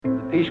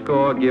Peace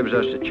Corps gives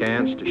us a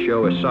chance to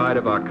show a side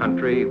of our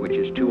country which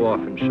is too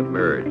often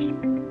submerged.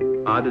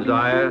 Our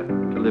desire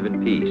to live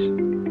in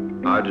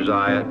peace, our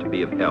desire to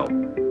be of help.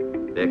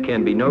 There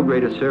can be no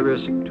greater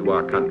service to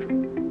our country,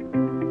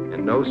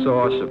 and no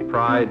source of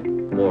pride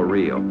more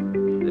real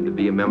than to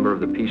be a member of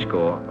the Peace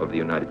Corps of the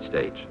United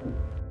States.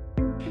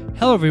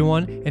 Hello,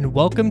 everyone, and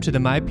welcome to the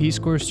My Peace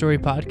Corps Story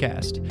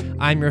podcast.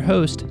 I'm your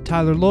host,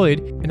 Tyler Lloyd,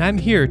 and I'm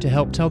here to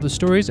help tell the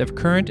stories of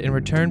current and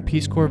returned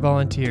Peace Corps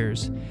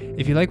volunteers.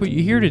 If you like what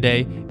you hear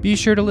today, be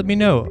sure to let me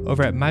know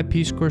over at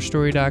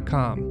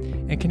mypeacecorpsstory.com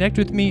and connect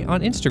with me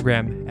on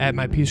Instagram at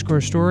My Peace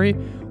Corps Story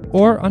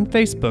or on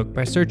Facebook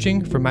by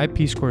searching for My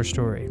Peace Corps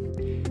Story.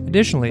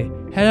 Additionally,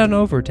 head on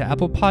over to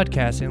Apple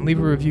Podcasts and leave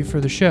a review for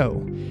the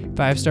show.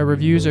 5-star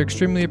reviews are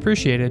extremely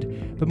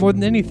appreciated, but more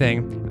than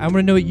anything, I want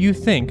to know what you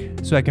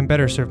think so I can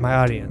better serve my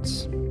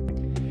audience.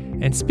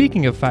 And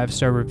speaking of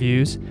 5-star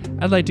reviews,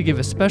 I'd like to give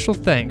a special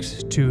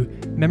thanks to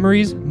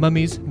Memories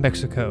Mummies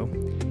Mexico.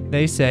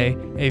 They say,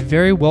 a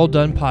very well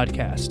done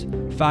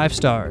podcast, 5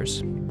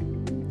 stars.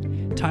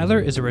 Tyler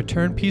is a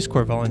returned Peace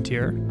Corps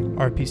volunteer,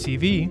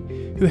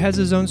 RPCV, who has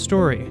his own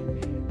story,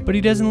 but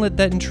he doesn't let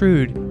that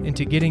intrude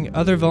into getting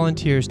other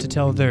volunteers to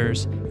tell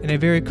theirs in a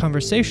very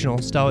conversational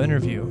style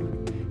interview.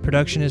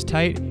 Production is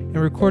tight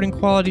and recording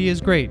quality is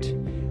great.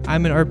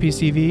 I'm an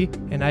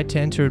RPCV and I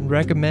tend to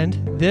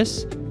recommend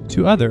this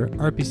to other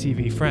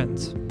RPCV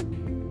friends.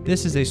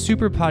 This is a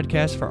super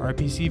podcast for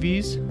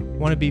RPCVs,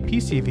 wannabe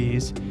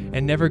PCVs,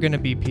 and never gonna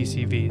be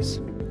PCVs.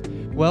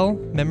 Well,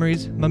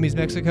 Memories Mummies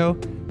Mexico,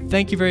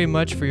 thank you very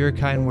much for your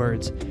kind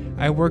words.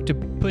 I worked to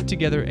put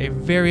together a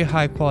very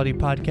high quality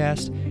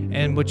podcast,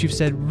 and what you've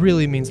said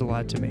really means a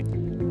lot to me.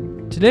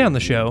 Today on the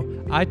show,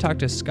 I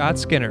talked to Scott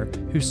Skinner,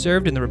 who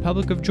served in the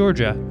Republic of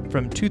Georgia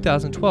from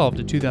 2012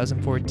 to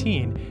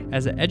 2014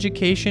 as an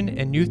education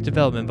and youth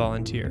development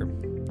volunteer.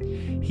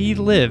 He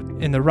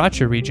lived in the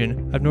Racha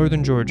region of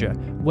northern Georgia,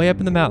 way up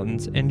in the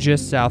mountains and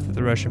just south of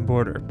the Russian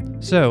border.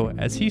 So,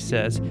 as he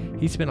says,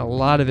 he spent a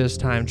lot of his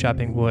time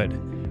chopping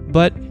wood.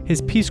 But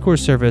his Peace Corps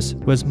service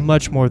was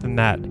much more than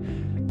that.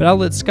 But I'll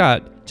let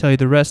Scott tell you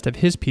the rest of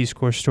his Peace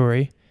Corps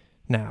story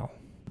now.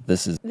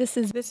 This is my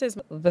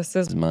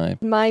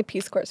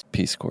Peace Corps.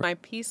 Peace Corps. My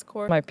Peace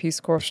Corps. My Peace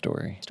Corps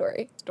story.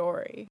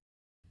 Story.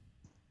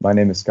 My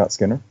name is Scott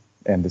Skinner,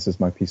 and this is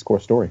my Peace Corps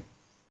story.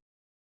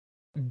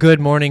 Good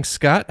morning,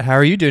 Scott. How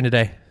are you doing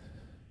today?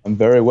 I'm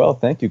very well,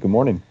 thank you. Good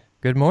morning.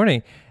 Good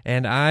morning.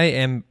 And I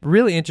am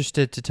really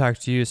interested to talk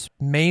to you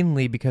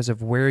mainly because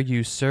of where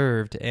you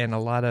served and a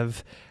lot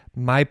of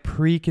my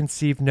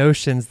preconceived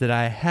notions that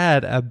I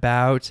had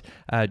about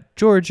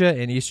Georgia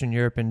and Eastern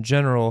Europe in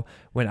general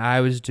when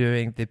I was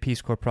doing the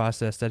Peace Corps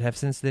process that have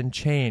since then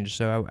changed.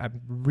 So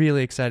I'm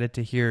really excited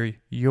to hear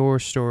your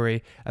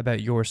story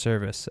about your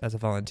service as a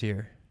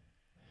volunteer.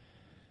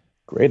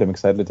 Great, I'm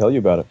excited to tell you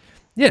about it.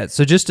 Yeah,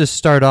 so just to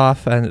start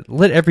off and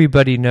let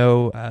everybody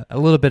know a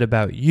little bit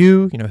about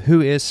you, who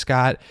is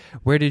Scott,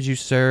 where did you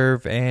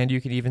serve, and you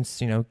can even,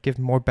 give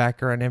more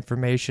background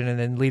information and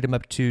then lead them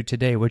up to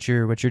today, what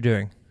you're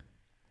doing.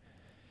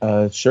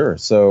 Sure.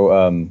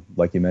 So,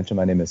 like you mentioned,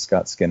 my name is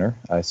Scott Skinner.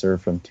 I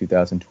served from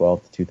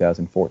 2012 to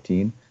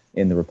 2014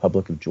 in the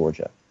Republic of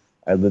Georgia.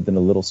 I lived in a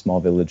little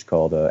small village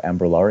called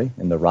Ambrilari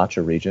in the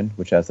Racha region,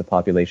 which has the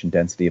population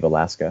density of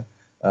Alaska,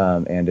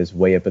 and is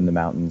way up in the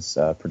mountains,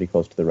 pretty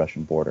close to the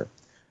Russian border,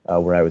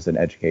 where I was an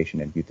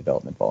education and youth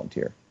development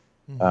volunteer.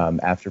 Mm-hmm.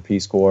 After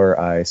Peace Corps,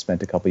 I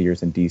spent a couple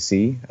years in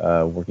D.C.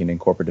 Working in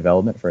corporate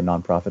development for a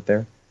nonprofit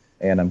there,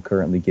 and I'm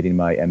currently getting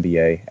my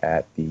MBA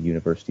at the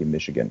University of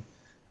Michigan.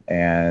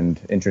 And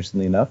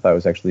interestingly enough, I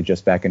was actually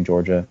just back in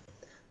Georgia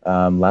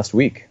last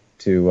week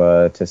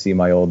to see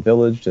my old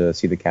village, to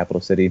see the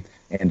capital city,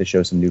 and to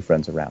show some new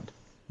friends around.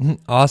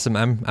 Awesome.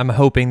 I'm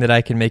hoping that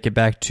I can make it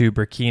back to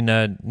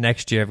Burkina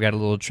next year. I've got a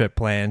little trip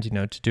planned,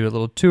 to do a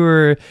little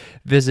tour,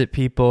 visit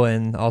people,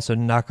 and also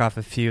knock off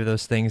a few of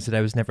those things that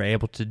I was never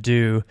able to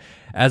do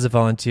as a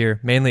volunteer,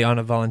 mainly on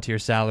a volunteer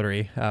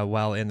salary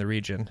while in the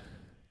region.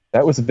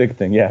 That was a big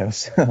thing, yeah.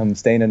 I was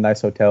staying in nice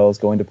hotels,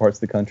 going to parts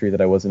of the country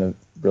that I wasn't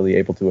really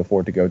able to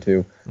afford to go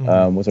to.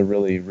 Was a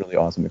really, really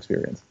awesome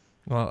experience.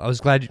 Well, I was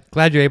glad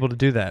you're able to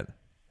do that.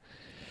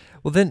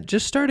 Well, then,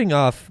 just starting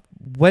off,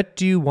 what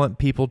do you want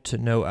people to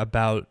know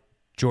about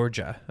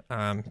Georgia?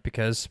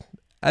 Because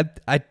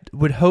I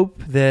would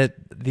hope that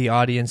the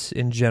audience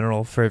in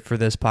general for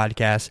this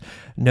podcast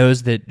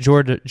knows that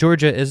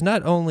Georgia is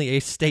not only a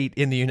state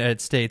in the United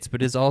States,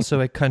 but is also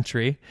a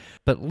country.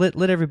 But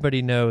let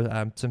everybody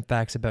know some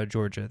facts about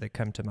Georgia that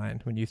come to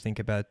mind when you think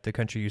about the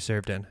country you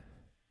served in.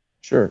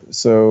 Sure.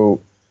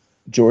 So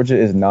Georgia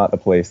is not a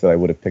place that I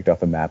would have picked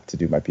off a map to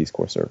do my Peace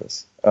Corps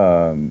service.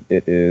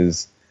 It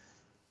is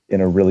in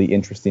a really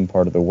interesting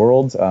part of the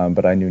world,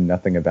 but I knew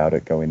nothing about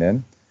it going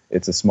in.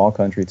 It's a small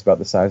country. It's about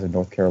the size of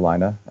North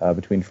Carolina,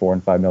 between 4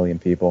 and 5 million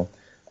people,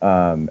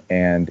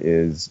 and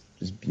is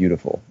just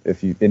beautiful.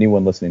 If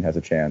anyone listening has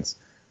a chance,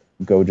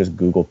 go just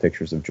Google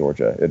pictures of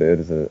Georgia. It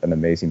is an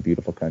amazing,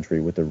 beautiful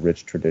country with a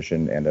rich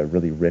tradition and a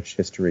really rich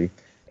history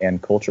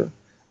and culture,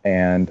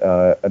 and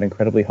an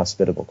incredibly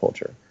hospitable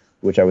culture.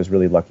 which I was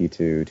really lucky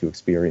to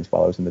experience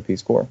while I was in the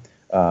Peace Corps.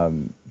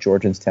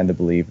 Georgians tend to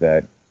believe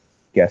that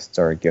guests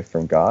are a gift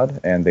from God,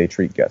 and they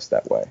treat guests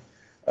that way.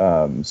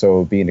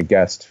 So being a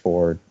guest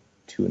for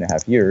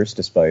 2.5 years,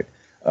 despite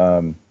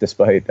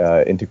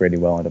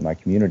integrating well into my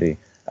community,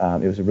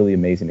 it was a really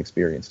amazing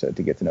experience to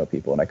get to know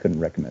people, and I couldn't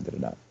recommend it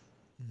enough.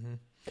 Mm-hmm.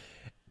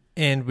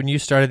 And when you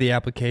started the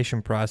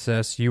application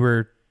process,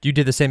 you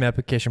did the same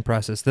application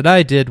process that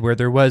I did, where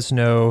there was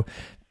no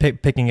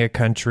picking a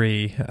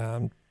country.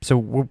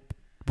 So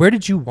where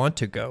did you want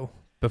to go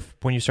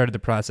when you started the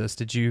process?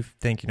 Did you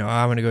think,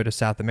 I want to go to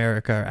South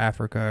America or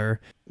Africa?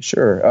 Or...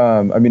 Sure.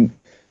 I mean,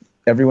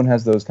 everyone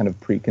has those kind of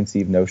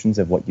preconceived notions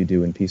of what you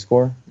do in Peace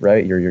Corps,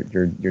 right?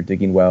 You're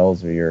digging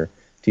wells, or you're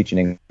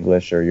teaching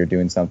English, or you're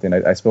doing something.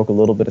 I spoke a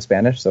little bit of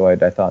Spanish, so I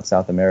thought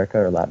South America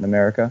or Latin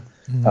America.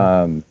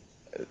 Mm-hmm.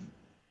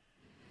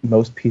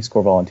 Most Peace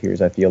Corps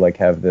volunteers, I feel like,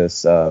 have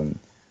this,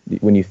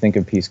 when you think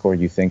of Peace Corps,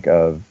 you think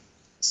of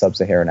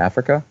Sub-Saharan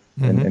Africa,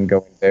 mm-hmm. and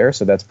going there.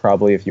 So that's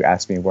probably, if you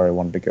asked me where I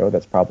wanted to go,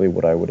 that's probably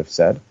what I would have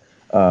said.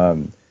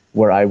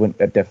 Where I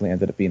went, it definitely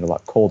ended up being a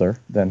lot colder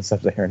than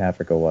Sub-Saharan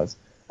Africa was.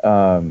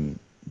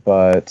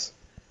 But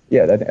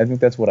yeah, I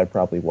think that's what I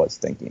probably was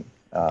thinking.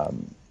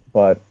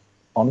 But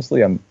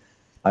honestly,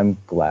 I'm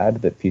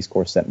glad that Peace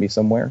Corps sent me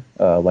somewhere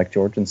like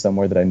Georgia, and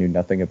somewhere that I knew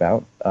nothing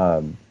about,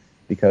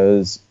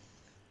 because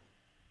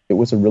it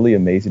was a really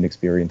amazing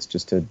experience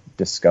just to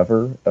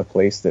discover a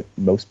place that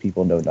most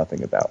people know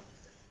nothing about,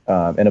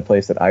 and a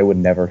place that I would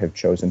never have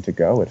chosen to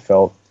go. It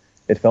felt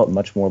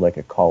much more like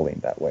a calling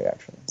that way,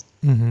 actually.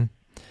 Mm-hmm.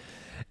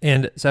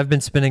 And so I've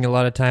been spending a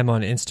lot of time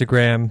on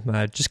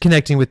Instagram, just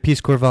connecting with Peace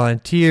Corps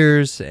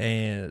volunteers,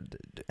 and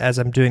as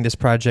I'm doing this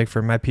project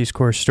for My Peace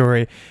Corps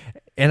Story.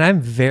 And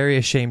I'm very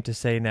ashamed to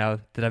say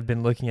now that I've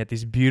been looking at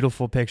these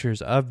beautiful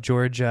pictures of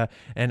Georgia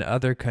and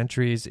other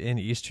countries in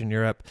Eastern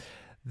Europe,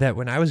 that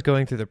when I was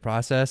going through the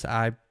process,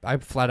 I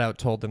flat out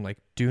told them, like,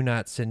 do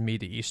not send me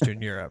to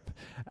Eastern Europe.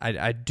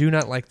 I do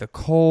not like the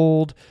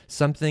cold.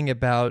 Something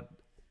about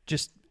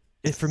just...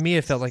 for me,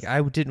 it felt like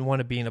I didn't want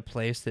to be in a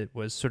place that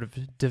was sort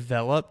of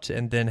developed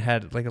and then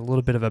had like a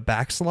little bit of a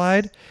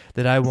backslide,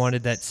 that I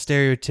wanted that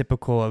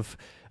stereotypical of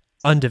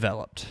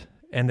undeveloped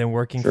and then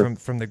working Sure.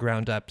 from the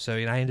ground up. So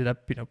I ended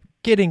up,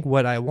 getting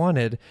what I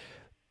wanted,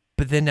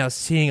 but then now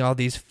seeing all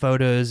these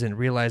photos and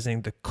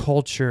realizing the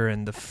culture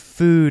and the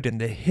food and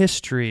the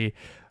history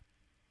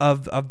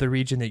of the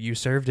region that you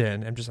served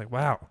in, I'm just like,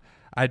 wow,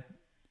 I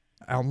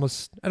don't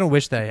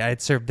wish that I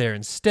had served there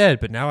instead,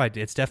 but now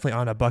it's definitely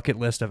on a bucket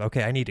list of,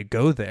 okay, I need to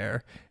go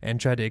there and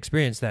try to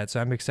experience that.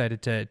 So I'm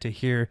excited to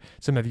hear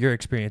some of your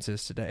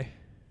experiences today.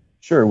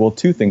 Sure. Well,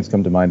 two things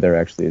come to mind there,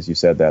 actually, as you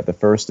said that. The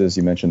first is,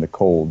 you mentioned the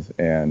cold,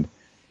 and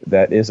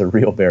that is a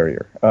real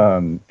barrier.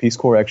 Peace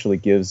Corps actually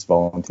gives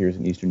volunteers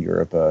in Eastern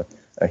Europe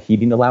a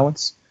heating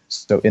allowance.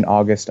 So in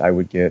August, I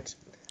would get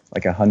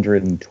like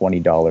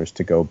 $120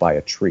 to go buy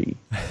a tree.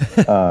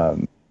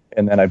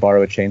 And then I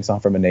borrow a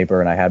chainsaw from a neighbor,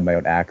 and I had my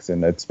own axe,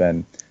 and I'd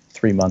spend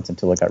 3 months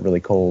until it got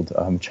really cold,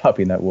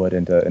 chopping that wood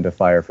into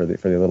fire for the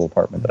little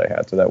apartment that I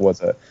had. So that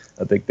was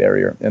a big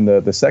barrier. And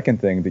the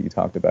second thing that you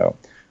talked about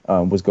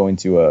was going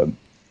to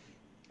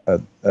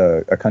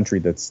a country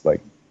that's like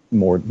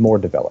more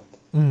developed.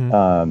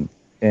 Mm-hmm.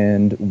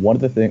 And one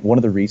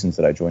of the reasons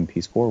that I joined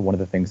Peace Corps, one of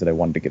the things that I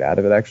wanted to get out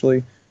of it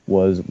actually,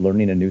 was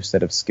learning a new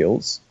set of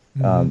skills,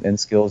 mm-hmm. And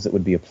skills that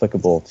would be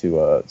applicable to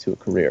a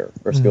career,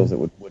 or skills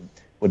mm-hmm. that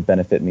would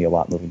benefit me a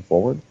lot moving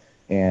forward.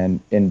 And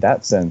in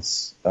that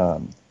sense,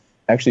 I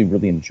actually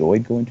really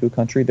enjoyed going to a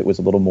country that was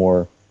a little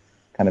more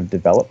kind of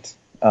developed,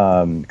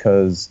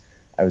 because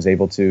I was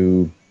able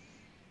to,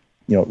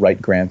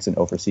 write grants and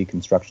oversee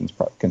construction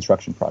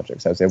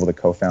projects. I was able to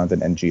co-found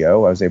an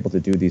NGO. I was able to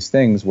do these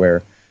things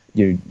where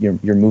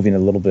you're moving a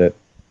little bit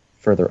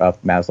further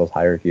up Maslow's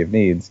hierarchy of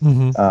needs,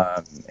 mm-hmm.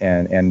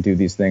 And do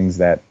these things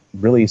that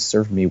really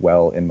served me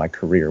well in my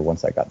career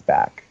once I got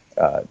back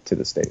to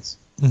the States.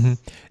 Mm-hmm.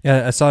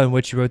 Yeah, I saw in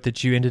what you wrote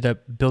that you ended up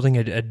building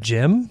a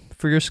gym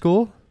for your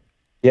school.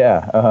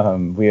 Yeah,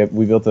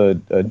 we built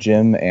a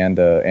gym and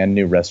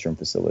new restroom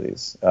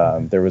facilities.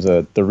 There was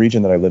the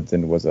region that I lived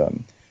in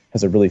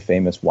has a really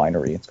famous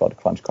winery. It's called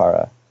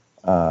Klanchkara.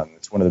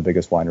 It's one of the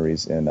biggest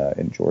wineries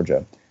in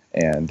Georgia,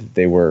 and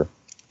they were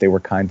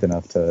kind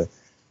enough to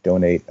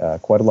donate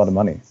quite a lot of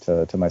money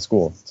to my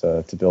school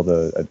to build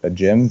a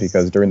gym,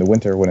 because during the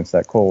winter when it's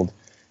that cold,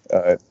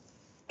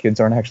 kids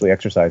aren't actually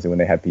exercising when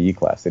they have PE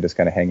class. They just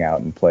kind of hang out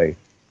and play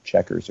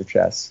checkers or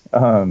chess.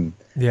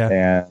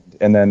 Yeah.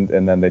 And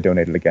then they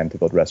donated again to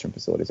build restroom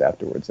facilities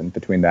afterwards. And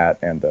between that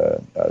and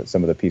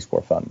some of the Peace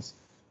Corps funds,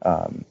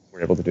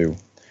 we're able to do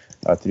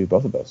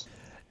both of those.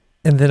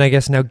 And then I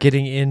guess now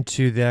getting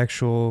into the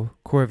actual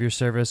core of your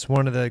service,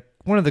 one of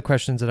the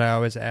questions that I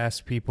always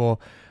ask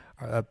people,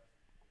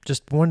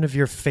 just one of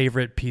your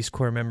favorite Peace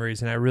Corps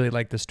memories, and I really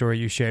like the story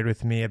you shared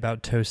with me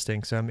about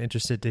toasting. So I'm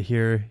interested to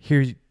hear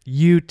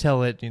you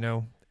tell it,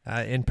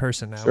 in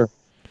person now. Sure.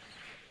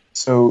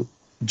 So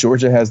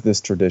Georgia has this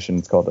tradition.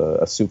 It's called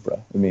a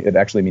supra. I mean, it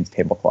actually means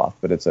tablecloth,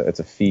 but it's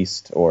a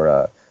feast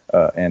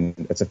and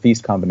it's a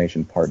feast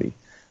combination party.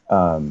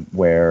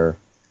 where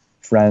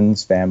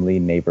friends, family,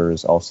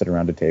 neighbors all sit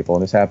around a table.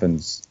 And this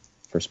happens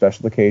for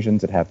special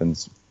occasions. It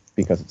happens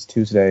because it's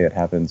Tuesday. It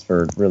happens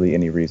for really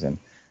any reason.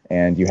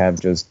 And you have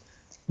just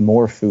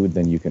more food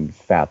than you can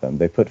fathom.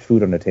 They put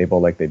food on a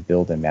table like they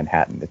build in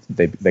Manhattan.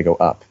 They go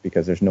up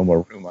because there's no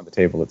more room on the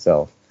table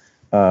itself.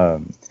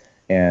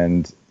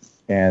 And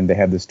they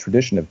have this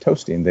tradition of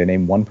toasting. They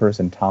name one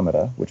person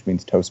Tamada, which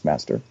means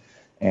Toastmaster.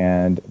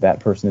 And that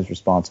person is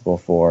responsible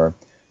for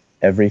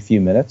every few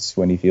minutes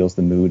when he feels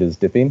the mood is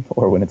dipping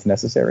or when it's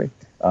necessary,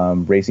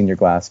 raising your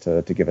glass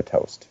to give a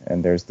toast.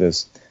 And there's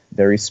this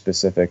very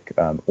specific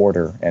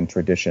order and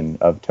tradition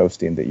of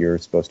toasting that you're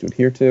supposed to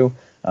adhere to.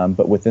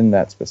 But within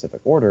that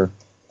specific order,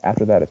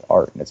 after that, it's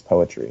art and it's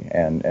poetry.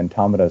 And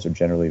Tamadas are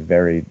generally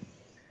very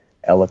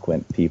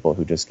eloquent people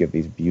who just give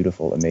these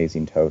beautiful,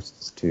 amazing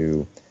toasts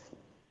to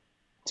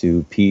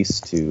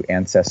peace, to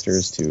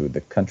ancestors, to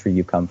the country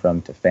you come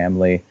from, to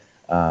family,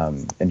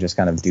 and just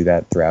kind of do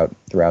that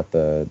throughout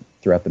the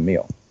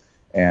meal.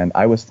 And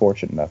I was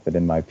fortunate enough that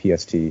in my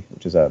PST,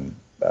 which is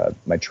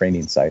my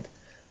training site,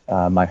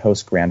 my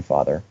host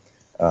grandfather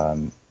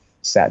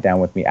sat down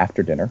with me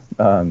after dinner,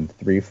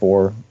 3,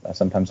 4,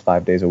 sometimes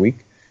 5 days a week,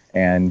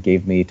 and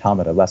gave me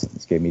tamada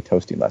lessons, gave me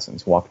toasting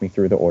lessons, walked me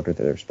through the order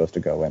that they're supposed to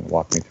go in,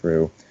 walked me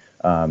through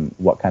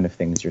what kind of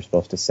things you're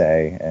supposed to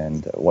say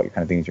and what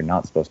kind of things you're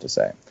not supposed to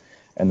say.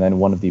 And then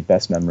one of the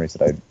best memories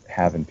that I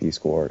have in Peace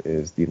Corps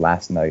is the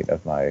last night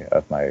of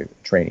my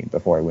training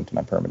before I went to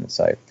my permanent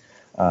site.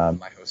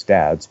 My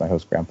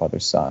host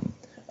grandfather's son,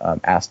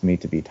 asked me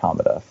to be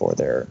tamada for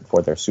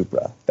their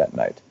supra that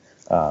night,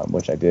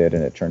 which I did,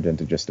 and it turned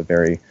into just a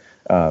very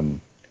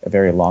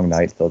long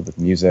night filled with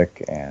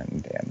music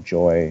and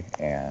joy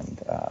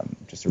and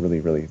just a really,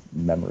 really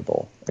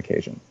memorable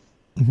occasion.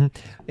 Mm-hmm.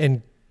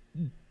 And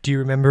do you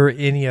remember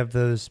any of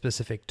those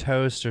specific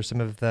toasts or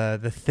some of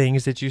the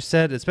things that you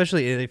said,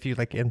 especially if you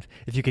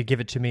if you could give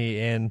it to me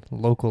in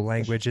local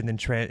language and then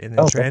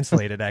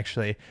translate it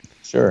actually?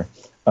 Sure.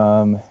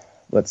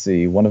 Let's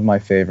see. One of my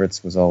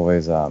favorites was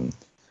always so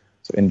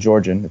in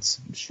Georgian it's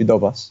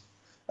Shvidobas.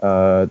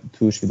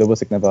 Tu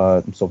Shvidobas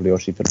ikneba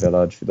soblioshi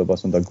pervela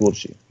Shvidobas unda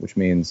gulshi, which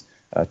means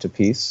to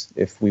peace.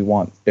 If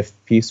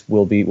peace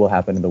will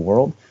happen in the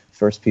world,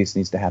 first peace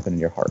needs to happen in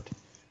your heart.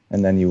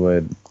 And then you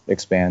would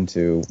expand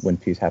to when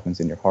peace happens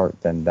in your heart,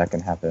 then that can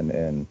happen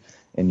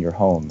in your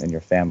home, in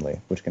your family,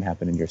 which can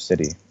happen in your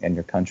city and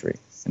your country.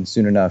 And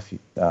soon enough,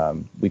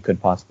 we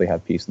could possibly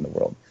have peace in the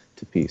world.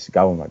 To peace,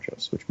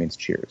 Gaumarjos, which means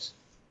cheers.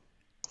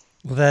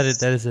 Well, that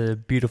is a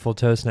beautiful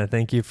toast, and I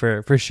thank you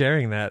for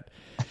sharing that.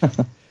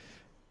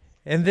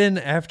 And then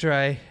after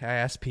I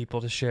ask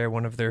people to share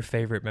one of their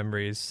favorite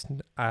memories,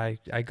 I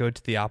go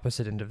to the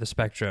opposite end of the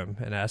spectrum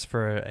and ask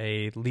for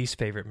a least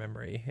favorite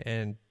memory.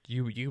 And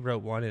you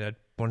wrote one, and I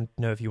want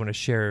to know if you want to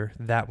share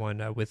that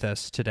one with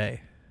us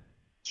today.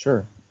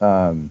 Sure.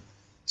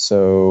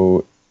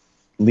 So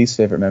least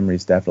favorite memory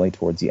is definitely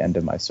towards the end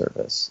of my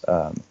service.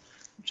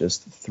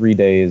 Just 3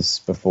 days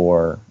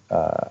before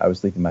I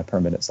was leaving my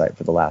permanent site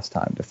for the last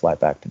time to fly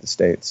back to the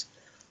States,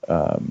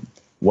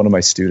 one of my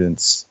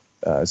students,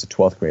 as a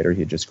 12th grader,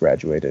 he had just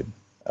graduated,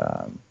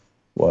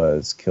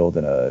 was killed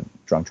in a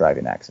drunk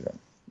driving accident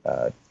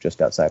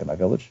just outside of my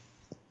village.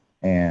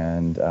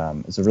 And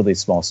it's a really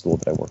small school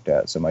that I worked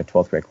at. So my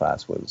 12th grade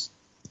class was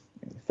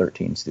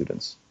 13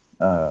 students.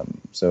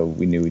 So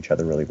we knew each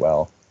other really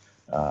well.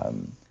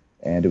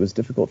 And it was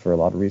difficult for a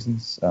lot of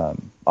reasons.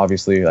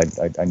 Obviously,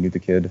 I knew the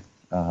kid,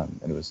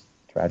 and it was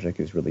tragic.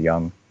 He was really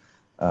young.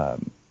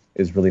 It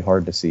was really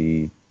hard to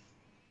see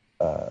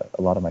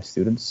a lot of my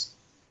students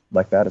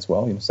like that as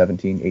well,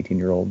 17,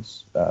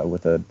 18-year-olds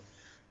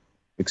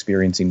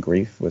experiencing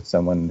grief with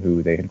someone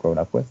who they had grown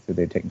up with, who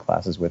they'd taken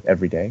classes with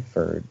every day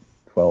for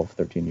 12,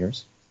 13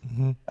 years.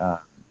 Mm-hmm.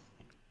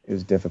 It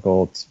was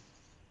difficult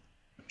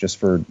just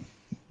for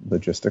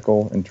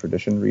logistical and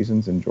tradition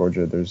reasons. In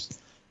Georgia, there's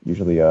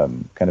usually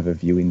kind of a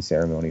viewing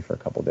ceremony for a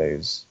couple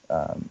days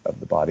of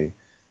the body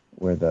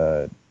where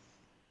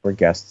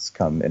guests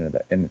come in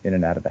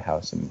and out of the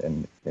house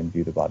and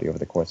view the body over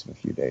the course of a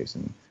few days.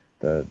 And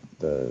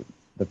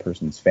the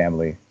person's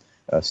family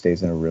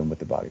stays in a room with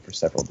the body for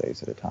several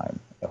days at a time.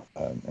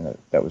 And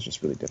that was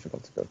just really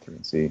difficult to go through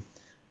and see.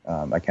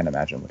 I can't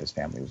imagine what his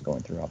family was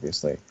going through,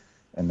 obviously.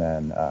 And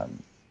then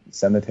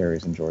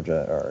cemeteries in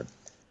Georgia are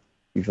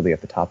usually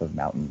at the top of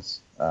mountains,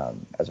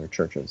 as are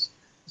churches.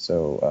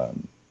 So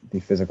the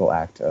physical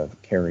act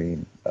of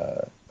carrying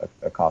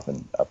a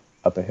coffin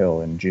up a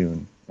hill in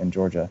June in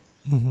Georgia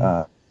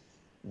mm-hmm.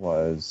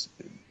 Was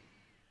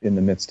in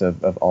the midst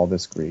of all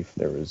this grief.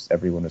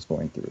 Everyone was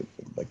going through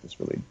like this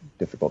really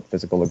difficult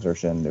physical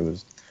exertion. It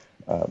was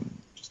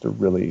just a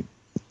really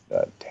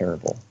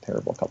terrible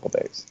couple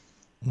days.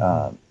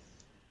 Mm-hmm.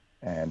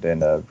 And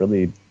in a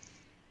really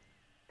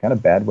kind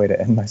of bad way to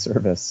end my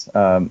service.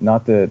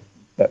 Not that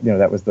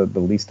that was the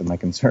least of my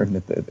concern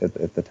at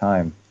the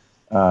time,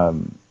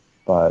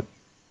 but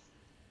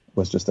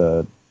was just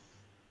a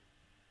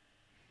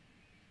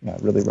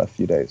really rough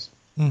few days.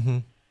 Mm-hmm.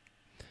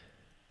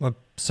 Well,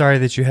 sorry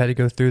that you had to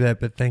go through that,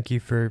 but thank you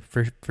for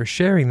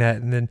sharing that.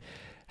 And then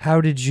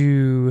how did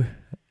you,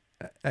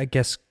 I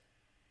guess,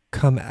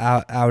 come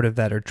out of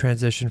that or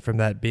transition from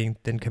that being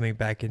then coming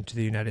back into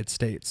the United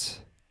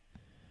States?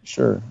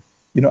 Sure.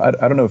 I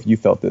don't know if you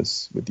felt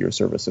this with your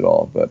service at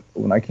all, but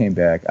when I came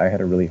back, I had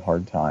a really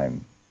hard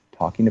time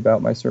talking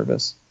about my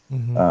service,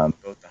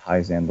 both the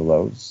highs and the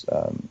lows.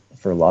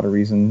 For a lot of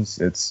reasons,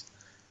 it's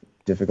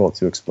difficult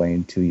to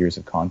explain 2 years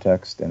of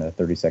context in a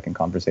 30-second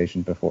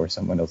conversation before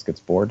someone else gets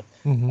bored.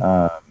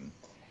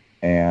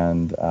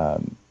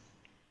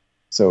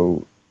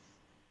 So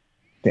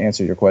to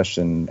answer your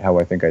question, how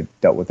I think I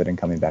dealt with it in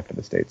coming back to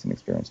the States and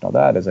experiencing all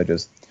that is I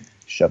just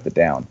shoved it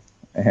down.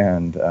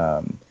 And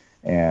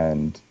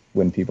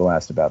when people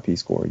asked about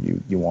Peace Corps,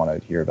 you want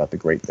to hear about the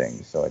great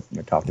things. So I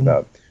talked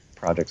about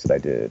projects that I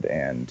did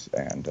and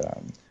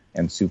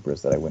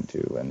Supras that I went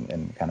to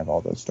and kind of all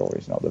those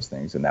stories and all those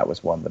things. And that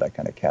was one that I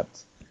kind of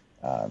kept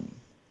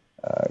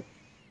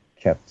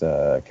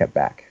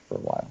back for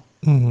a while.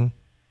 Mm-hmm.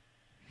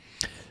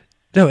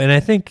 No, and I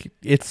think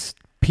it's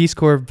Peace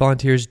Corps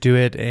volunteers do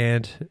it,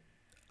 and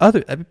I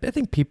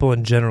think people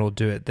in general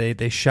do it.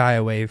 They shy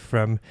away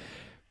from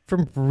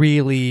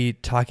really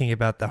talking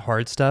about the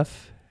hard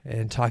stuff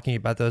and talking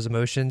about those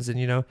emotions. And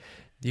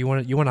you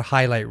want a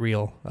highlight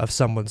reel of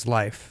someone's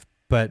life,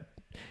 but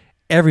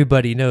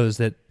everybody knows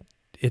that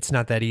it's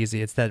not that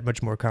easy. It's that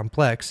much more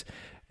complex,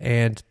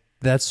 and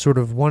that's sort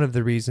of one of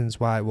the reasons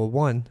why. Well,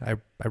 one, I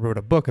wrote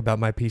a book about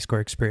my Peace Corps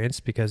experience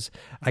because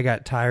I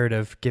got tired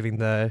of giving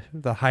the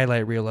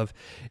highlight reel of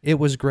it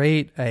was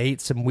great. I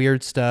ate some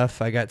weird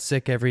stuff. I got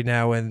sick every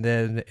now and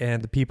then,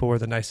 and the people were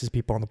the nicest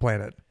people on the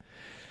planet.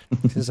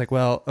 It's like,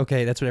 well,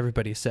 okay, that's what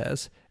everybody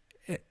says.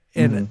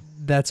 And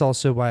that's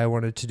also why I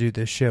wanted to do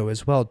this show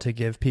as well, to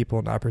give people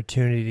an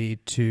opportunity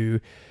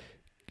to,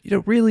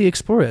 really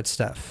explore that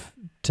stuff,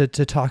 to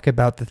talk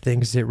about the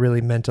things that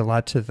really meant a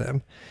lot to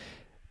them.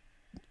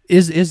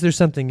 Is there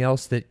something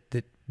else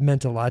that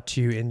meant a lot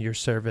to you in your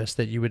service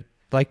that you would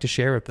like to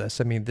share with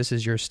us? I mean, this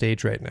is your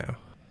stage right now.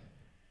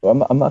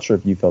 Well, I'm not sure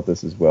if you felt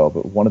this as well,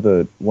 but one of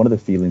the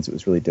feelings that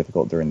was really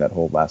difficult during that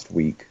whole last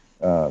week,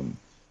 and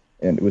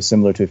it was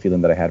similar to a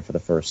feeling that I had for the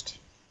first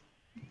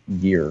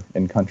year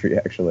in country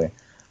actually,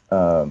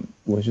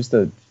 was just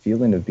a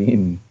feeling of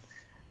being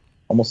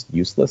almost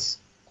useless.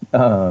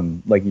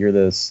 Like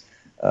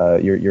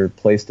you're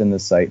placed in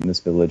this site in this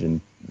village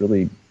and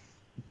really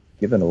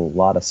given a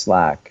lot of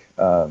slack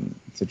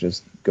to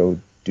just go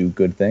do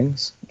good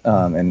things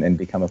and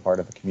become a part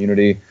of a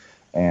community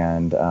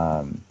and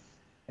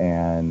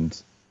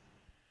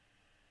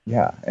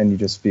you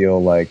just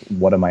feel like,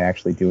 what am I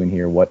actually doing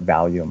here? What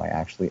value am I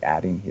actually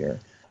adding here?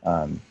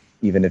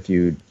 Even if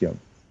you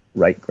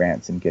write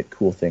grants and get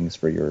cool things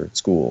for your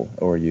school,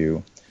 or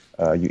you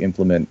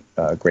implement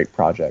great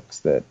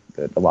projects that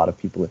a lot of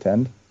people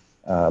attend,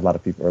 a lot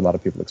of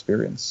people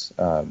experience.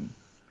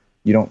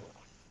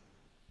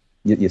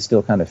 You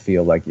still kind of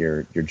feel like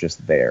you're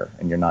just there,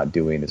 and you're not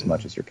doing as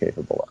much as you're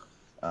capable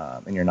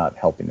of, and you're not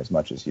helping as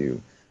much as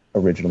you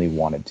originally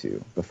wanted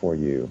to before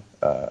you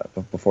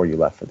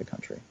left for the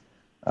country.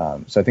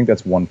 So I think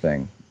that's one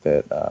thing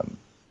that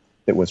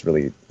was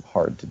really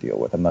hard to deal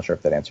with. I'm not sure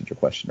if that answered your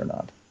question or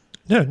not.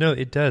 No,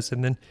 it does.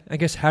 And then I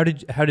guess how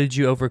did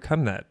you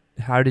overcome that?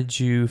 How did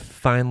you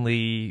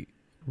finally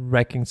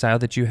reconcile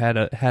that you had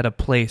a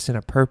place and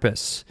a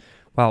purpose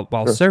while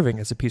Sure. serving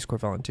as a Peace Corps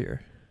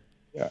volunteer?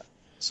 Yeah.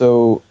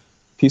 So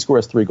Peace Corps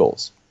has 3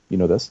 goals. You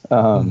know this.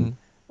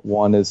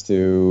 One is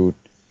to,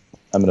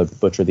 I'm going to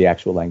butcher the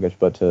actual language,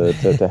 but to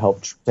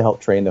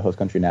help train the host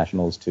country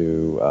nationals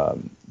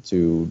to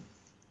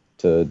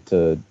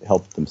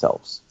help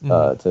themselves,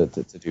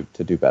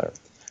 to do better.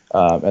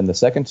 And the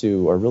second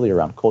 2 are really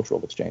around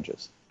cultural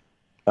exchanges.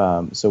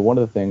 So one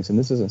of the things, and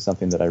this isn't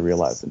something that I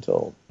realized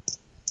until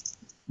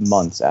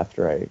months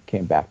after I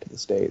came back to the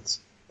States,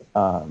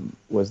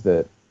 was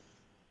that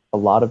a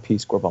lot of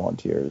Peace Corps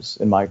volunteers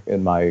in my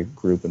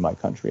group, in my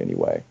country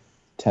anyway,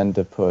 tend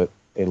to put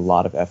a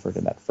lot of effort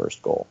in that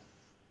first goal.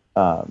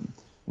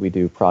 We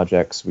do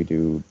projects, we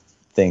do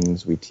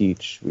things, we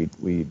teach,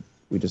 we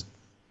just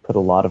put a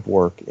lot of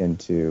work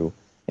into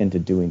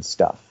doing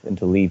stuff,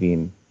 into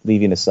leaving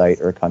a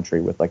site or a country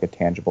with like a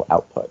tangible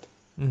output.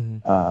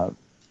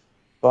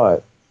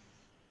 But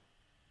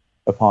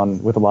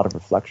with a lot of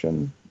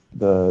reflection,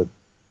 the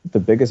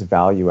biggest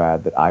value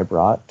add that I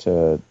brought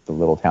to the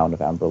little town of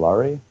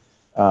Ambrolauri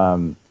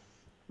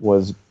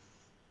was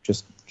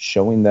just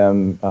showing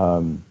them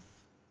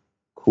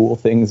cool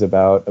things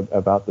about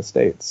the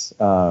States,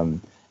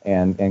 and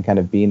kind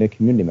of being a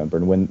community member.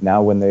 And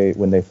when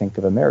they think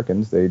of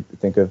Americans, they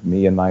think of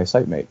me and my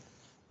site mate,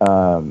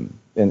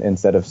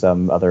 instead of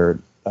some other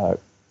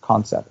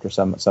concept or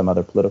some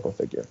other political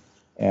figure.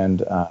 And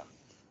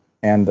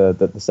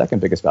the second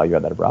biggest value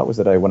add that I brought was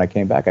that when I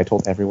came back, I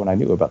told everyone I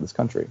knew about this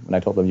country, and I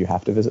told them, you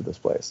have to visit this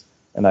place.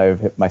 And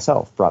I've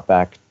myself brought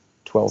back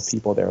 12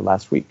 people there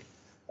last week,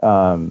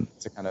 to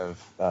kind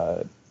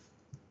of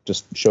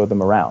just show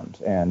them around,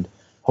 and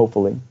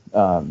hopefully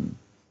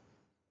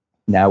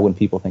now when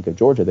people think of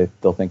Georgia,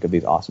 they'll think of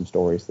these awesome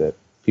stories that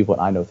people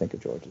that I know think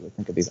of Georgia. They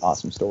think of these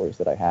awesome stories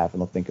that I have,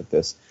 and they'll think of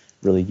this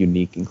really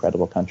unique,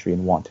 incredible country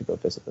and want to go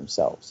visit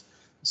themselves.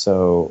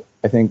 So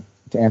I think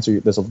to answer,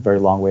 there's a very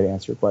long way to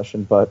answer your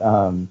question, but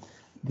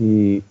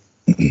the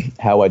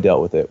how I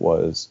dealt with it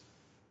was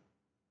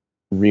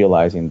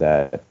realizing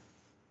that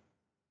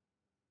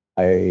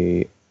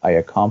I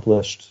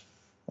accomplished,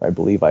 or I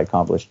believe I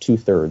accomplished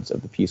 2/3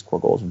 of the Peace Corps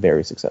goals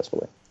very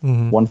successfully.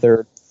 Mm-hmm.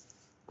 1/3,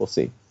 we'll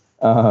see.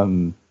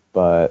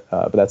 But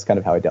that's kind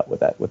of how I dealt with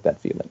that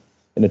feeling.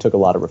 And it took a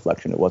lot of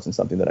reflection. It wasn't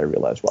something that I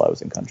realized while I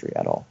was in country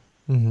at all.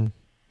 Mm-hmm.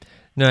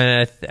 No,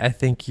 and I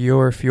think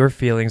your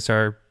feelings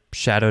are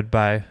shadowed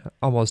by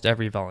almost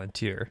every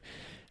volunteer.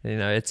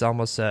 It's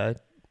almost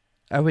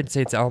I wouldn't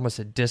say it's almost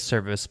a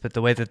disservice, but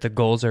the way that the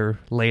goals are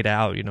laid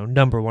out,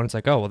 number one, it's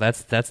like, oh, well,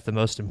 that's the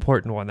most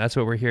important one. That's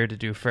what we're here to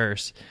do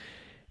first.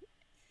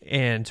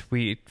 And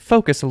we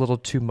focus a little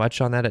too much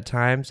on that at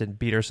times and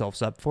beat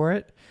ourselves up for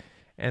it.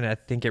 And I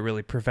think it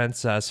really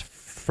prevents us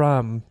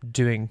from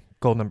doing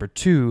goal number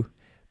 2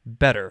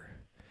 better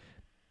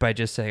by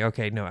just saying,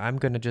 okay, no, I'm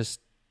going to just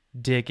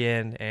dig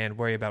in and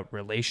worry about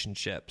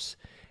relationships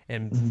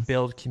and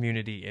build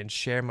community and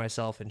share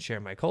myself and share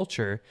my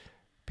culture.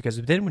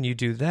 Because then when you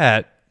do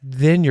that,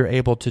 then you're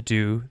able to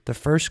do the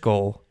first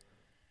goal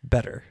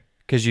better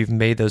because you've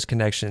made those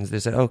connections. They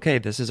said, okay,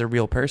 this is a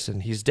real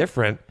person. He's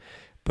different,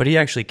 but he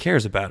actually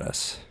cares about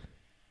us.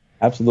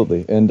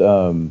 Absolutely. And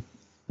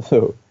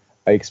so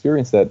I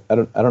experienced that. I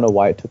don't know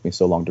why it took me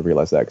so long to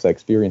realize that, because I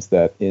experienced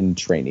that in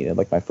training in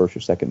like my first or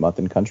second month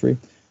in country.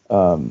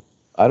 I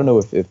don't know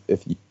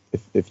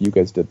if you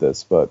guys did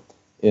this, but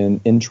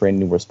in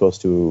training, we're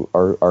supposed to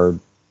our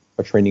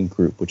training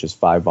group, which is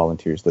 5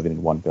 volunteers living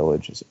in one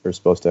village, are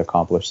supposed to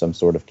accomplish some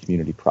sort of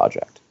community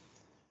project.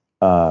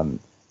 And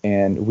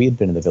we had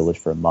been in the village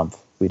for a month.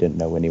 We didn't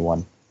know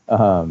anyone.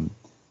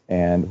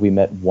 And we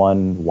met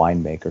one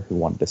winemaker who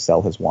wanted to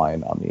sell his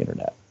wine on the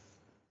internet.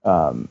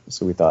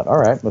 So we thought, all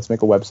right, let's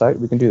make a website.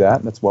 We can do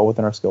that. That's well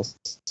within our skill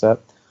set.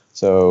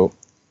 So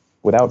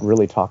without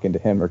really talking to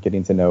him or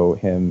getting to know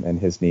him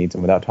and his needs,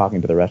 and without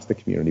talking to the rest of the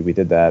community, we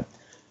did that.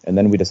 And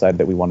then we decided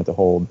that we wanted to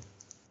hold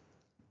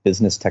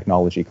business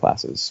technology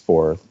classes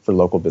for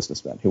local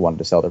businessmen who wanted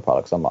to sell their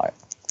products online.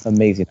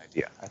 Amazing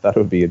idea. I thought it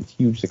would be a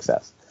huge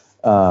success.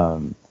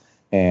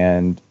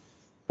 And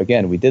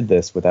again, we did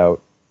this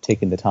without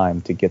taking the time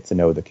to get to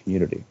know the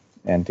community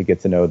and to get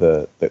to know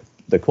the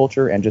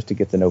culture and just to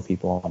get to know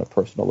people on a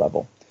personal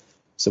level.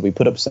 So we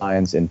put up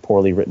signs in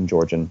poorly written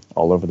Georgian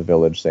all over the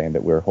village saying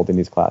that we're holding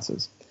these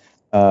classes.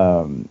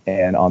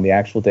 And on the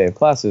actual day of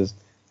classes,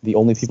 the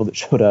only people that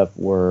showed up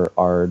were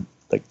our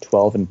like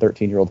 12 and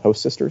 13-year-old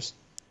host sisters.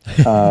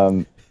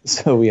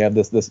 So we have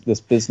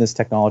this business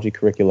technology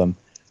curriculum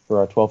for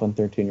our 12 and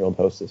 13-year-old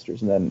host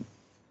sisters. And then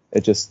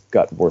it just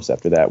got worse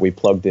after that. We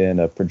plugged in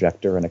a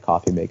projector and a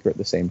coffee maker at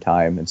the same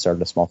time and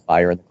started a small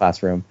fire in the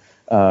classroom.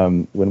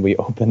 When we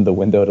opened the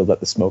window to let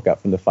the smoke out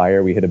from the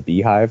fire, we hit a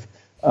beehive,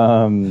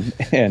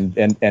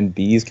 and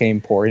bees came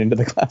pouring into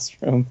the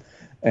classroom.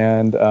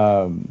 And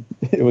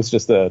it was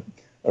just a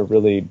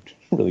really,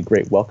 really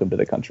great welcome to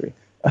the country,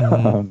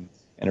 and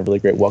a really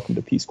great welcome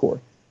to Peace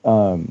Corps.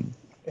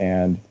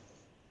 And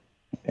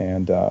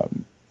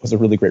was a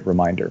really great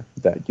reminder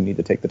that you need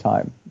to take the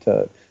time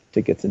to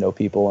get to know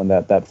people, and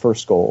that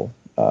first goal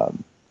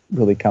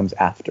really comes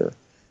after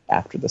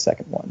the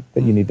second one.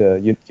 That you need to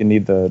you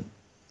need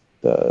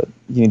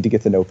to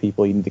get to know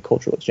people. You need the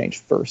cultural exchange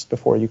first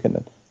before you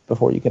can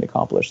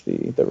accomplish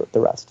the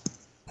rest.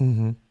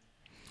 Mm-hmm.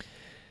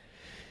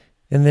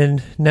 And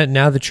then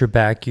now that you're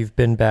back, you've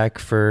been back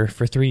for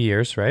 3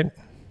 years, right?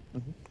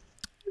 Mm-hmm.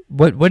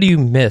 What do you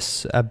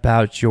miss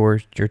about your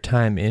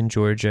time in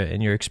Georgia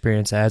and your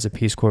experience as a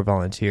Peace Corps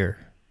volunteer?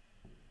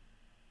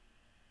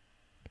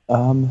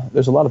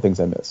 There's a lot of things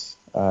I miss.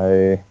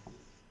 I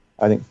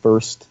think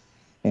first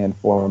and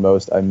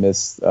foremost, I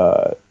miss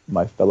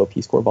my fellow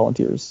Peace Corps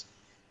volunteers.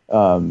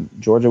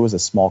 Georgia was a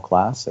small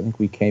class. I think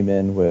we came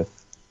in with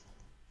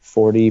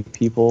 40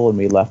 people and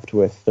we left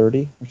with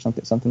 30 or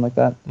something like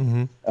that.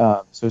 Mm-hmm.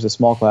 So it was a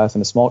small class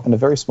in a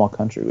very small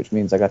country, which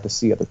means I got to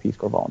see other Peace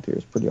Corps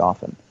volunteers pretty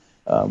often,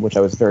 which I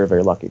was very,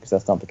 very lucky because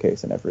that's not the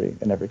case in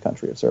every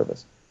country of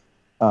service.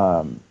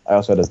 I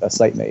also had a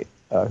site mate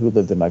who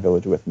lived in my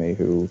village with me,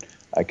 who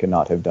I could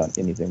not have done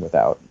anything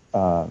without.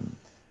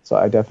 So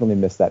I definitely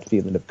miss that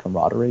feeling of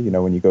camaraderie.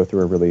 When you go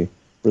through a really,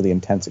 really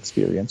intense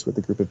experience with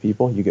a group of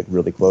people, you get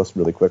really close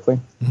really quickly.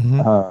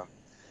 Mm-hmm.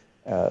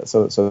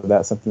 So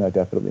that's something I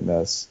definitely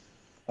miss.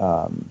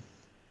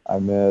 I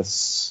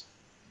miss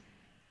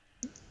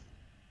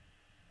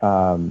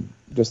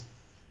just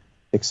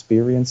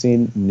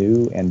experiencing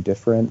new and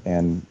different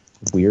and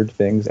weird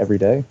things every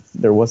day.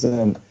 There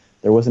wasn't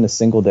a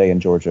single day in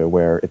Georgia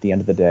where at the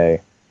end of the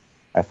day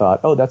I thought,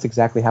 oh, that's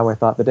exactly how I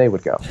thought the day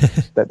would go.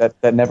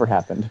 that never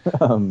happened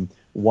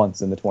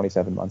once in the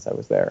 27 months I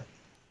was there.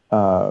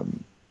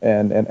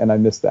 And I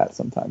miss that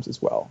sometimes as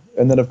well.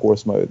 And then, of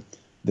course,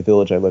 the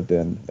village I lived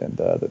in and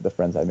the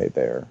friends I made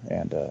there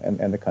and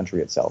the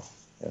country itself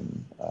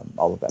and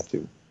all of that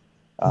too.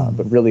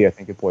 But really, I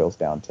think it boils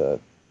down to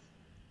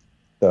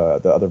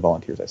the other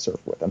volunteers I serve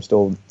with. I'm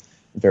still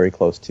very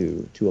close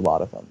to a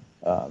lot of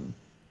them,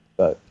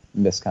 but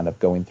miss kind of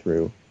going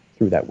through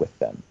that with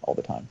them all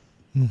the time.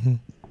 Mm-hmm.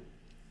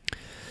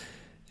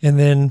 And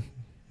then,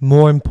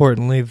 more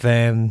importantly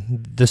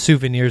than the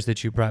souvenirs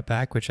that you brought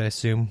back, which I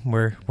assume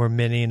were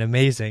many and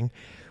amazing.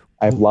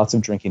 I have lots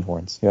of drinking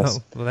horns. Yes.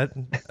 Oh, well, that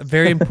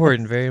very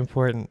important, very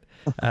important.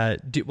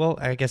 Well,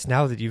 I guess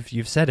now that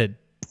you've said it,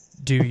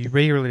 do you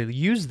regularly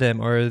use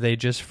them, or are they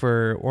just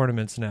for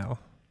ornaments now?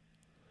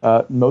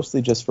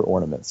 Mostly just for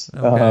ornaments.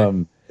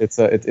 Okay.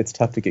 It's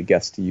tough to get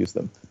guests to use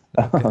them.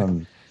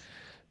 Okay.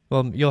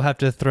 Well, you'll have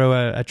to throw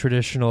a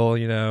traditional,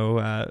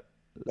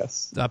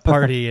 Yes. a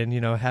party and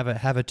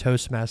have a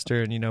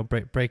Toastmaster and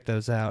break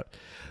those out.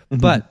 Mm-hmm.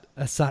 But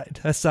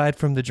aside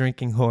from the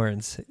drinking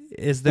horns,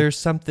 is there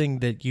something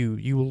that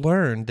you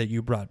learned that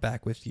you brought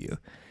back with you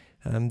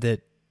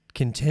that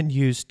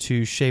continues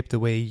to shape the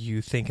way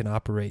you think and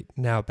operate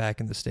now back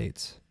in the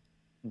States?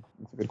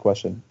 That's a good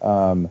question.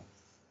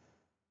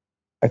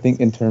 I think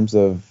in terms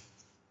of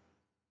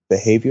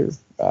behavior,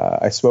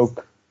 I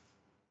spoke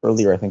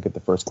earlier, I think, at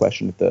the first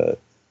question,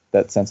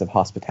 that sense of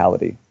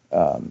hospitality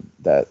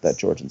that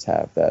Georgians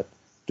have, that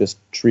just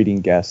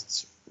treating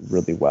guests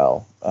really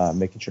well,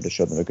 making sure to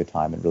show them a good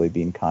time and really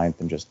being kind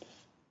and just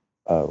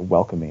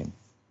welcoming.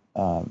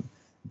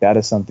 That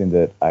is something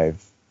that I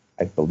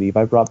believe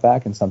I brought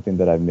back, and something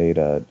that I've made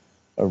a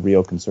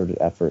real concerted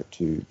effort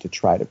to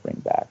try to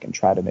bring back and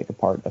try to make a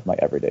part of my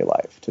everyday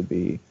life, to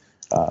be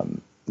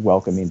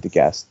welcoming to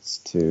guests,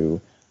 to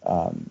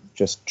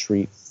just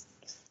treat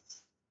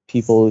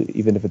people,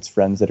 even if it's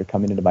friends that are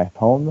coming into my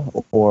home,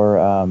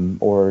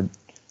 or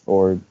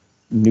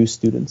new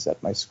students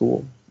at my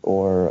school,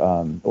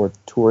 or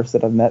tourists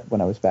that I've met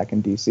when I was back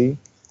in DC.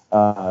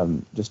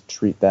 Just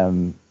treat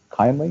them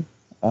kindly,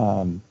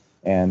 and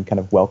kind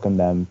of welcome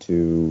them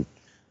to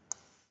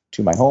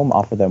my home,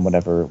 offer them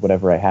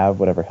whatever I have,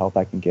 whatever help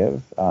I can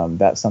give.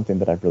 That's something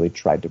that I've really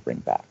tried to bring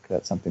back.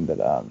 That's something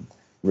that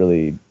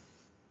really,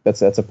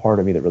 that's a part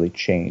of me that really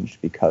changed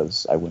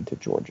because I went to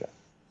Georgia.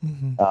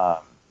 Mm-hmm.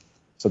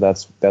 So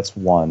that's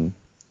one.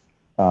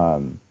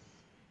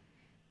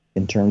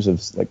 In terms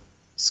of like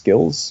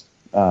skills,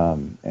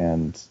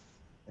 and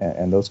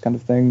those kind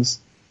of things,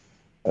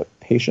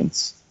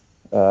 patience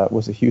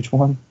was a huge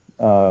one.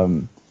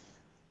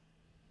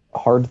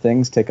 Hard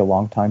things take a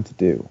long time to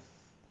do.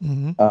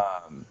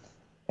 Mm-hmm.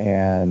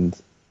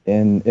 And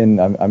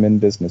I'm in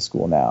business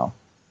school now,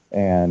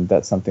 and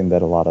that's something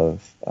that a lot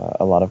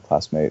of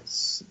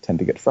classmates tend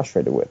to get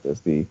frustrated with,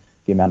 is the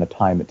amount of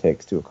time it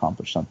takes to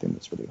accomplish something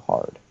that's really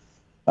hard.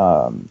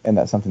 And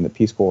that's something that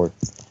Peace Corps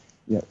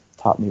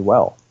taught me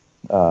well,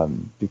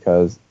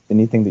 because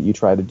anything that you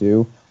try to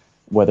do,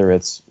 whether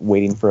it's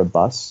waiting for a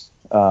bus,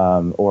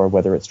 or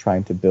whether it's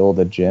trying to build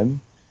a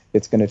gym,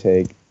 it's going to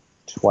take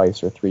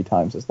twice or three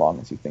times as long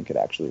as you think it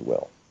actually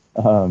will,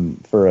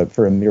 for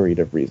a myriad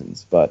of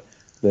reasons. But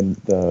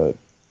the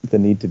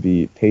need to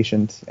be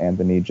patient, and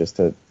the need just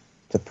to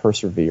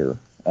persevere,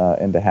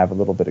 and to have a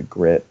little bit of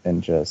grit,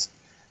 and just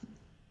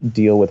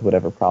deal with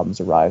whatever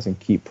problems arise and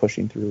keep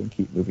pushing through and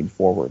keep moving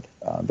forward.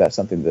 That's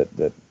something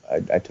that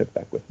I took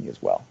back with me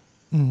as well.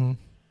 Mm-hmm.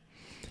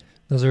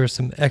 Those are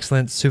some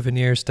excellent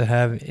souvenirs to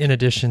have, in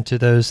addition to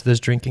those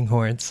drinking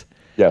horns.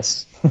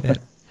 Yes. Yeah.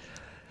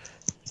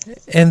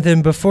 And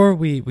then before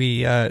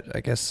we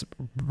I guess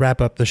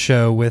wrap up the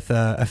show with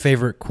a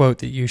favorite quote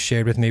that you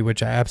shared with me,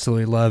 which I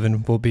absolutely love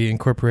and will be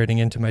incorporating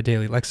into my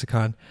daily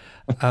lexicon,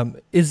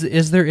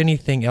 is there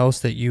anything else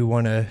that you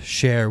want to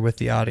share with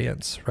the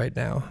audience right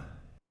now?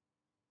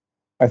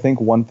 I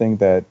think one thing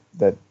that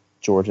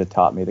Georgia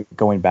taught me, that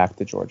going back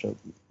to Georgia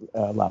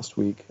last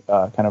week,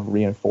 kind of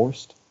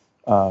reinforced,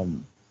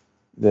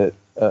 that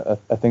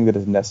a thing that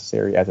is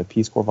necessary as a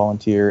Peace Corps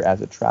volunteer,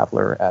 as a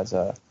traveler, as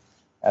a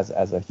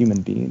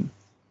human being,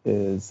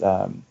 is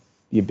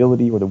the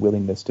ability or the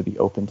willingness to be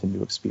open to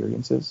new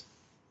experiences,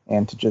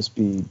 and to just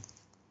be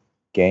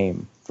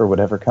game for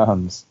whatever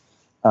comes.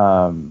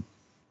 I'm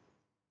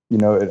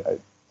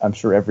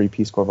sure every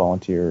Peace Corps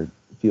volunteer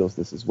feels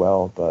this as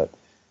well, but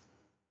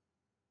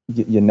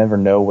you never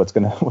know what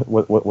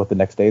the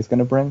next day is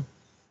gonna bring,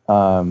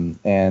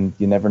 and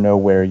you never know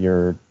where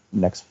your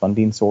next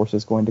funding source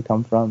is going to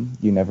come from.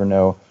 You never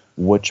know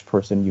which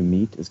person you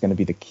meet is going to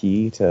be the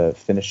key to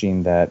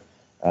finishing that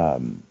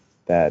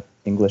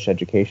English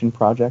education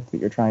project that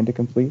you're trying to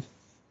complete.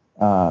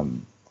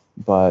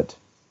 But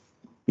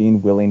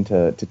being willing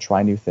to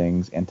try new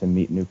things and to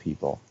meet new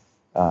people,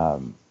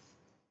 for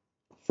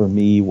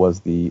me,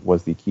 was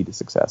the key to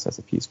success as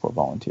a Peace Corps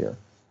volunteer.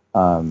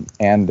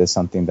 And is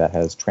something that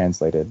has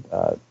translated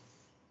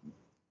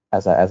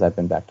as I've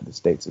been back to the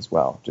States as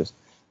well. Just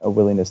a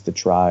willingness to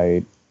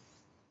try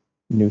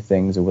new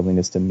things, a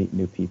willingness to meet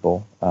new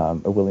people, a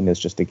willingness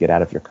just to get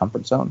out of your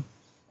comfort zone,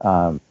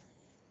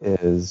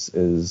 is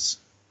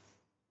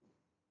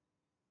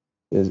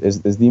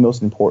the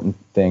most important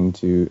thing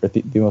or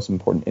the most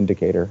important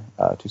indicator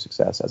to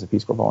success as a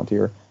Peace Corps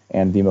volunteer,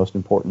 and the most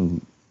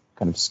important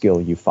kind of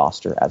skill you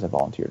foster as a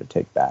volunteer to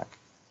take back.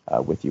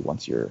 with you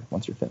once you're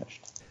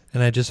finished.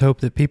 And I just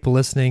hope that people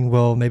listening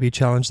will maybe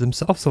challenge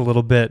themselves a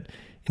little bit,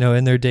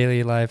 in their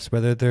daily lives,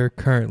 whether they're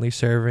currently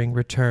serving,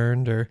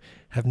 returned, or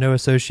have no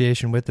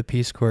association with the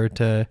Peace Corps,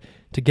 to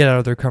get out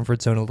of their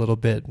comfort zone a little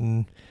bit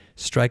and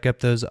strike up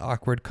those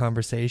awkward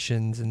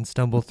conversations and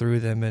stumble through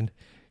them and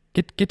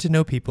get to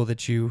know people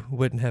that you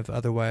wouldn't have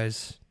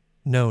otherwise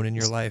known in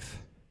your life.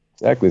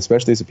 Exactly,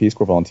 especially as a Peace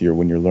Corps volunteer,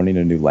 when you're learning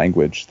a new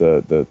language,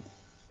 the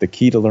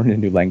key to learning a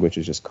new language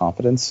is just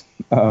confidence.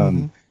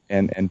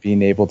 And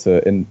being able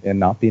to, and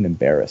not being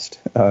embarrassed.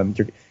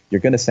 You're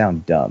going to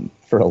sound dumb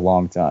for a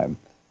long time,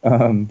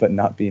 but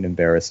not being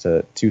embarrassed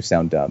to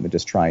sound dumb and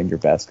just trying your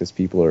best, because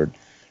people are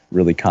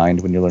really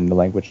kind when you're learning the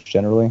language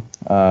generally,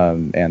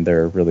 and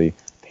they're really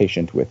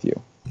patient with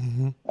you.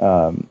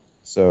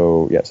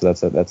 So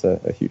that's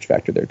a huge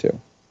factor there too.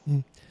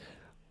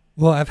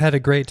 Well, I've had a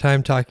great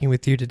time talking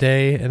with you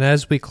today, and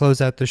as we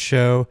close out the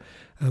show,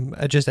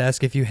 I just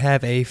ask if you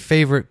have a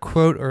favorite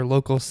quote or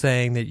local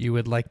saying that you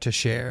would like to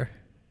share.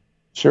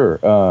 Sure.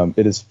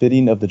 It is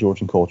fitting of the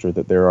Georgian culture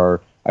that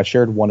I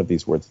shared one of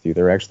these words with you.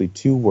 There are actually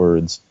two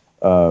words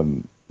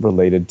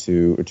related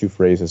to, or two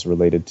phrases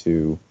related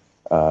to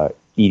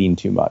eating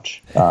too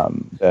much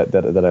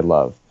that I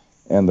love.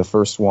 And the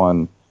first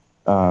one,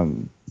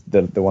 the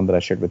one that I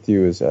shared with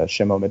you, is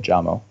Shemo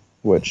Majamo,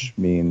 which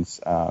means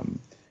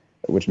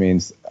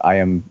I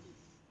am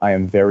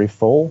very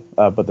full,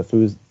 but the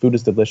food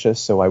is delicious,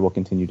 so I will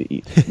continue to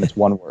eat. And it's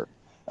one word.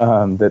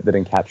 That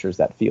encaptures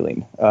that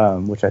feeling,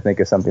 which I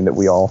think is something that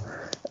we all,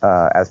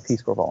 as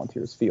Peace Corps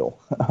volunteers, feel.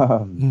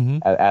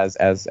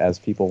 As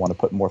people want to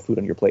put more food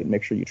on your plate and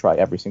make sure you try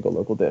every single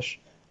local dish.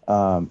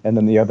 And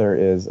then the other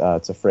is,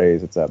 it's a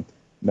phrase. It's a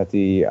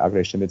Meti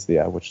Agre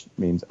Shemitzdia, which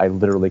means I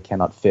literally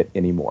cannot fit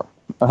anymore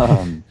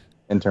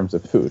in terms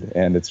of food.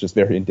 And it's just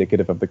very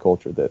indicative of the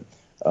culture that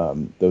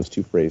those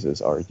two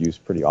phrases are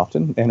used pretty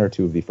often, and are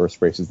two of the first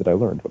phrases that I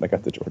learned when I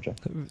got to Georgia.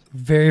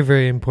 Very,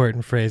 very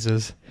important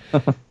phrases.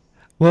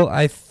 Well,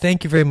 I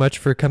thank you very much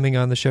for coming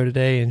on the show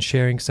today and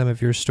sharing some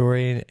of your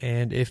story.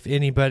 And if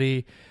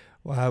anybody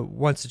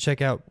wants to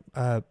check out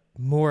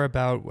more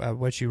about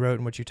what you wrote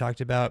and what you talked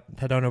about,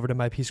 head on over to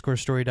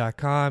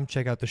mypeacecorpsstory.com,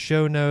 check out the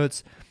show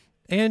notes,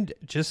 and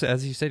just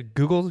as you said,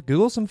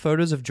 Google some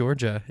photos of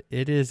Georgia.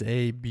 It is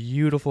a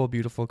beautiful,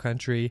 beautiful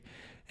country.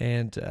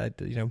 And,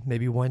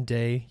 maybe one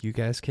day you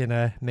guys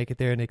can make it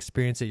there and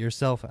experience it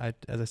yourself.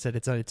 As I said,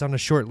 it's on a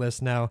short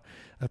list now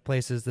of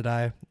places that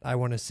I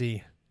want to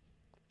see.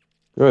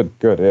 Good.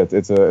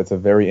 It's a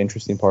very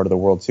interesting part of the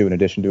world too. In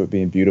addition to it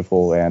being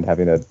beautiful and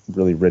having a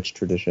really rich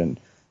tradition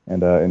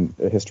and in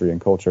history and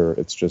culture,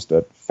 it's just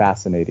a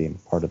fascinating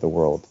part of the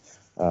world.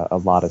 A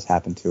lot has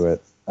happened to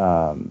it.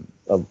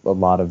 It's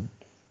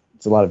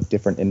a lot of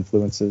different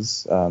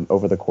influences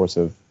over the course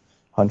of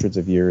hundreds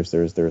of years.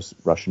 There's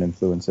Russian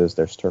influences,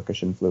 there's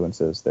Turkish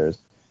influences, there's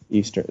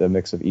a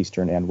mix of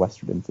Eastern and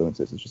Western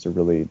influences. It's just a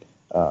really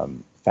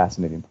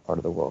fascinating part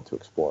of the world to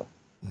explore.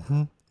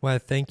 Mm-hmm. Well,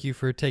 thank you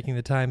for taking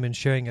the time and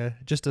sharing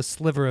just a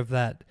sliver of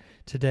that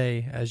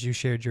today as you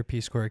shared your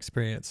Peace Corps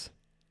experience.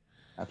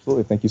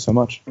 Absolutely. Thank you so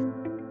much.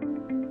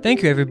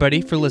 Thank you,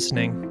 everybody, for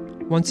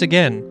listening. Once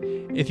again,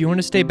 if you want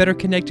to stay better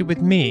connected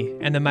with me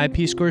and the My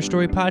Peace Corps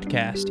Story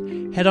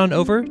podcast, head on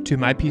over to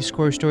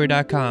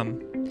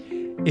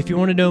mypeacecorpsstory.com. If you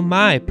want to know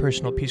my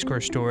personal Peace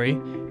Corps story,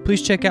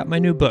 please check out my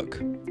new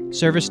book,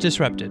 Service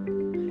Disrupted,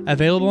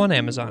 available on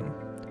Amazon.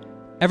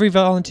 Every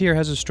volunteer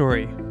has a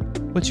story.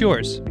 What's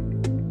yours?